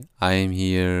I am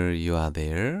here, you are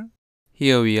there.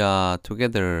 Here we are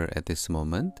together at this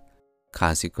moment.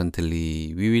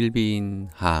 Consequently, we will be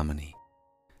in harmony.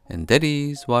 And that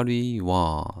is what we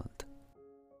want.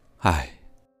 Hi,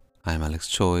 I'm Alex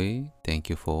Choi. Thank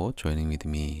you for joining with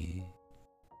me.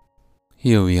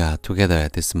 Here we are together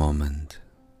at this moment.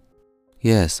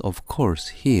 Yes, of course,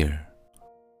 here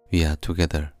we are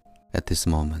together at this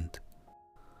moment.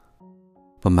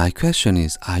 But my question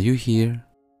is, are you here?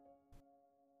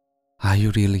 Are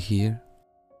you really here?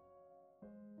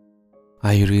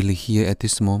 Are you really here at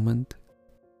this moment?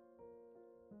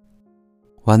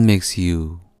 What makes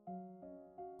you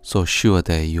so sure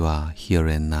that you are here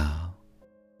and now?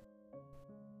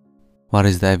 What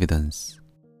is the evidence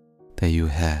that you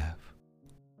have?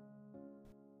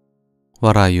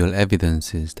 What are your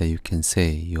evidences that you can say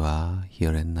you are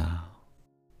here and now?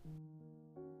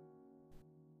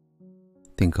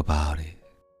 Think about it.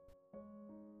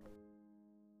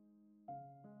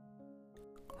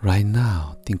 Right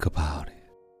now, think about it.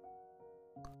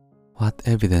 What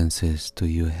evidences do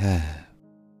you have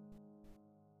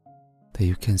that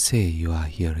you can say you are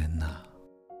here and now?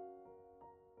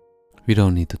 We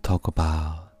don't need to talk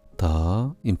about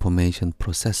the information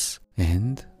process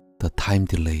and the time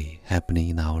delay happening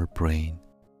in our brain.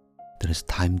 There is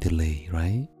time delay,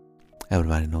 right?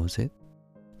 Everybody knows it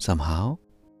somehow.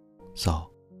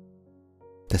 So,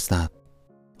 that's not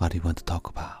what we want to talk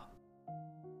about.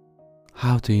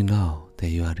 How do you know that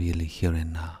you are really here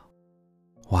and now?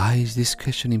 Why is this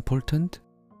question important?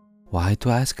 Why to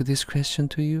ask this question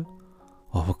to you?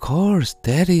 Of course,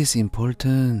 that is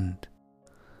important.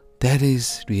 That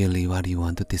is really what you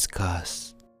want to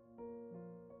discuss.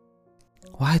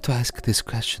 Why to ask this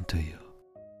question to you?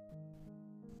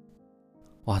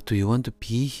 What do you want to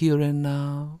be here and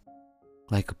now?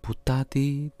 Like Buddha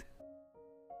did?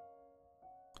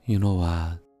 You know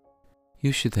what?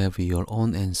 You should have your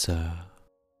own answer,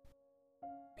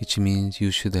 which means you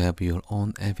should have your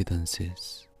own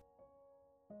evidences.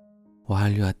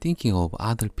 While you are thinking of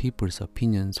other people's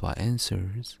opinions or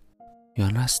answers, you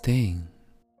are not staying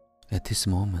at this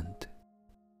moment.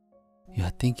 You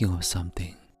are thinking of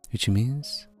something, which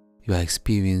means you are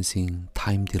experiencing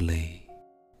time delay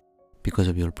because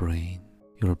of your brain.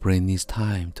 Your brain needs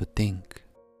time to think.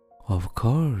 Of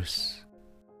course.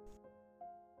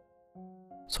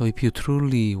 So if you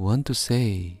truly want to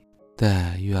say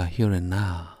that you are here and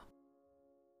now,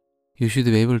 you should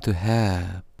be able to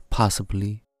have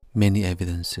possibly many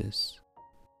evidences.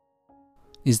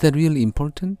 Is that really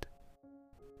important?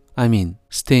 I mean,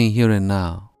 staying here and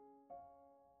now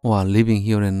or living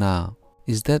here and now,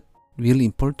 is that really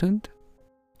important?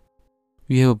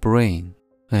 We have a brain,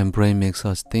 and brain makes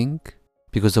us think.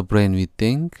 Because of brain we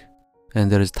think, and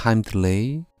there is time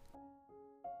delay.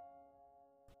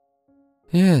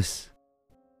 Yes.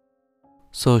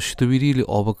 So should we really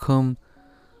overcome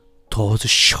those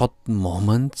short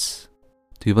moments?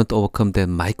 Do you want to overcome that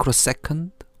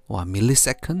microsecond or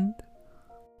millisecond?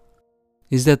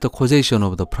 Is that the causation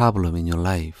of the problem in your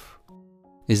life?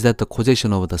 Is that the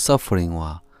causation of the suffering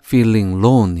or feeling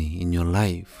lonely in your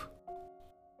life?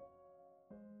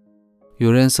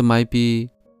 Your answer might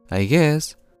be, I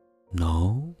guess,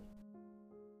 no.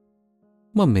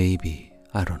 But maybe,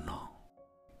 I don't know.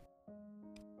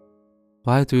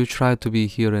 Why do you try to be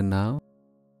here and now?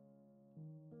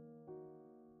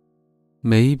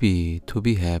 Maybe to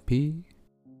be happy,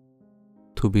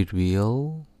 to be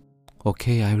real.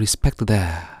 Okay, I respect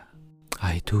that.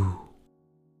 I do.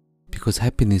 Because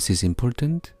happiness is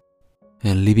important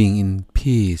and living in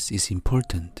peace is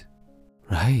important.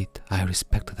 Right? I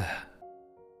respect that.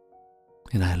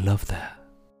 And I love that.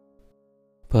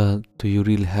 But do you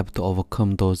really have to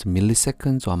overcome those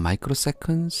milliseconds or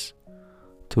microseconds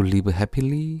to live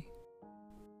happily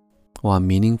or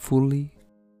meaningfully?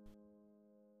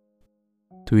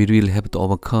 Do we really have to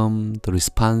overcome the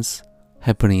response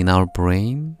happening in our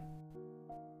brain?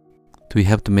 Do we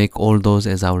have to make all those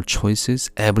as our choices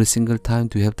every single time?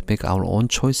 Do we have to make our own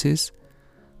choices?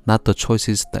 Not the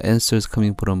choices, the answers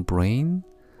coming from brain?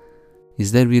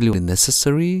 Is that really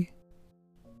necessary?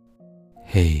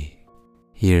 Hey,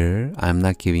 here I'm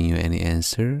not giving you any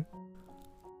answer.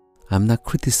 I'm not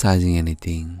criticizing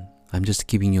anything. I'm just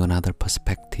giving you another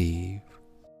perspective.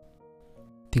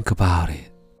 Think about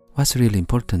it. What's really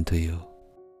important to you?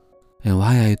 And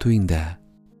why are you doing that?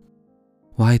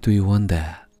 Why do you want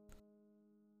that?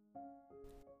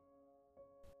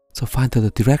 So find the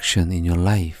direction in your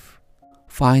life.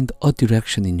 Find a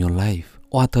direction in your life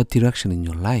or the direction in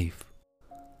your life.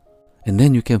 And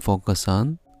then you can focus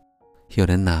on here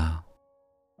and now.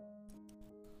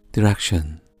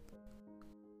 Direction.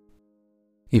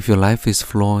 If your life is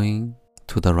flowing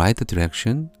to the right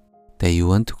direction that you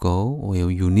want to go, or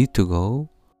you need to go,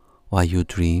 or you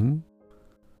dream,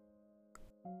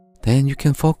 then you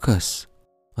can focus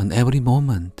on every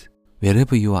moment,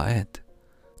 wherever you are at.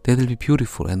 That will be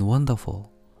beautiful and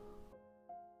wonderful.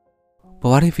 But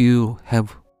what if you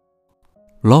have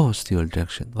lost your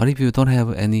direction? What if you don't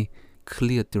have any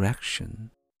clear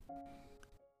direction?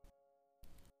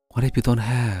 What if you don't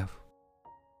have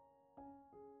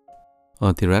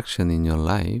a direction in your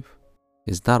life?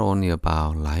 It's not only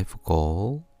about life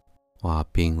goal or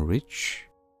being rich.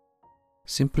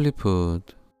 Simply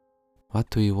put,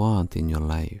 what do you want in your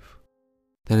life?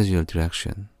 That is your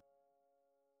direction.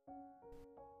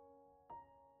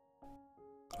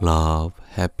 Love,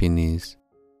 happiness,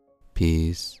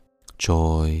 peace,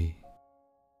 joy,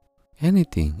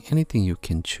 anything you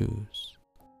can choose.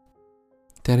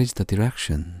 That is the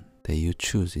direction that you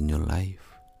choose in your life.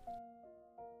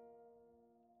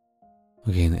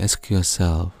 Again, ask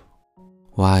yourself,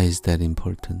 why is that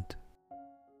important?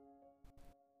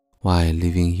 Why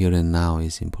living here and now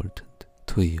is important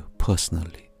to you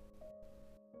personally?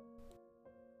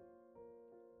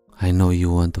 I know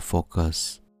you want to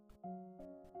focus.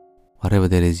 Whatever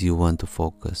that is, you want to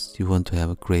focus. You want to have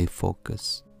a great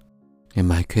focus. And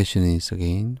my question is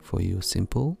again for you,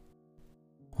 simple.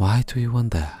 Why do you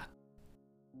want that?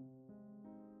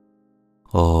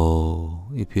 Oh,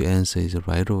 if your answer is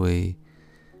right away,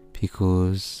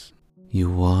 because you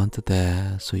want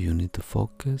that, so you need to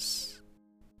focus.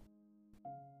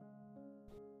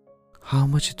 How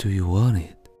much do you want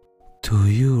it? Do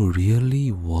you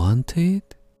really want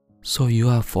it? So you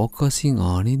are focusing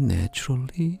on it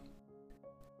naturally?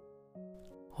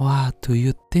 Or do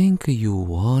you think you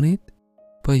want it,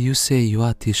 but you say you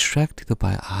are distracted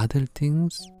by other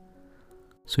things?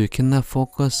 So you cannot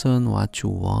focus on what you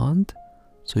want?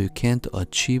 So you can't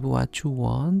achieve what you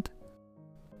want?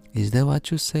 Is that what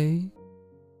you say?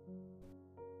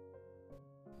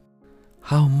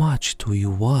 How much do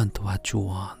you want what you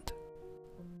want?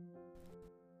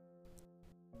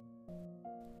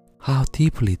 How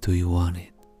deeply do you want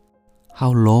it?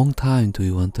 How long time do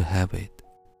you want to have it?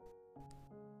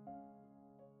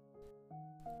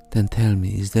 Then tell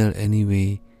me, is there any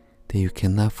way that you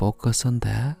cannot focus on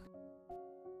that?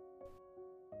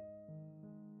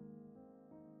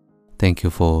 Thank you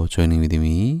for joining with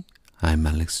me. I'm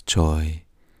Alex Choi.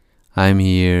 I'm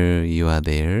here, you are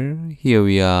there. Here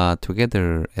we are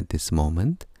together at this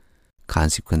moment.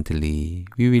 Consequently,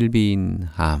 we will be in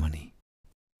harmony.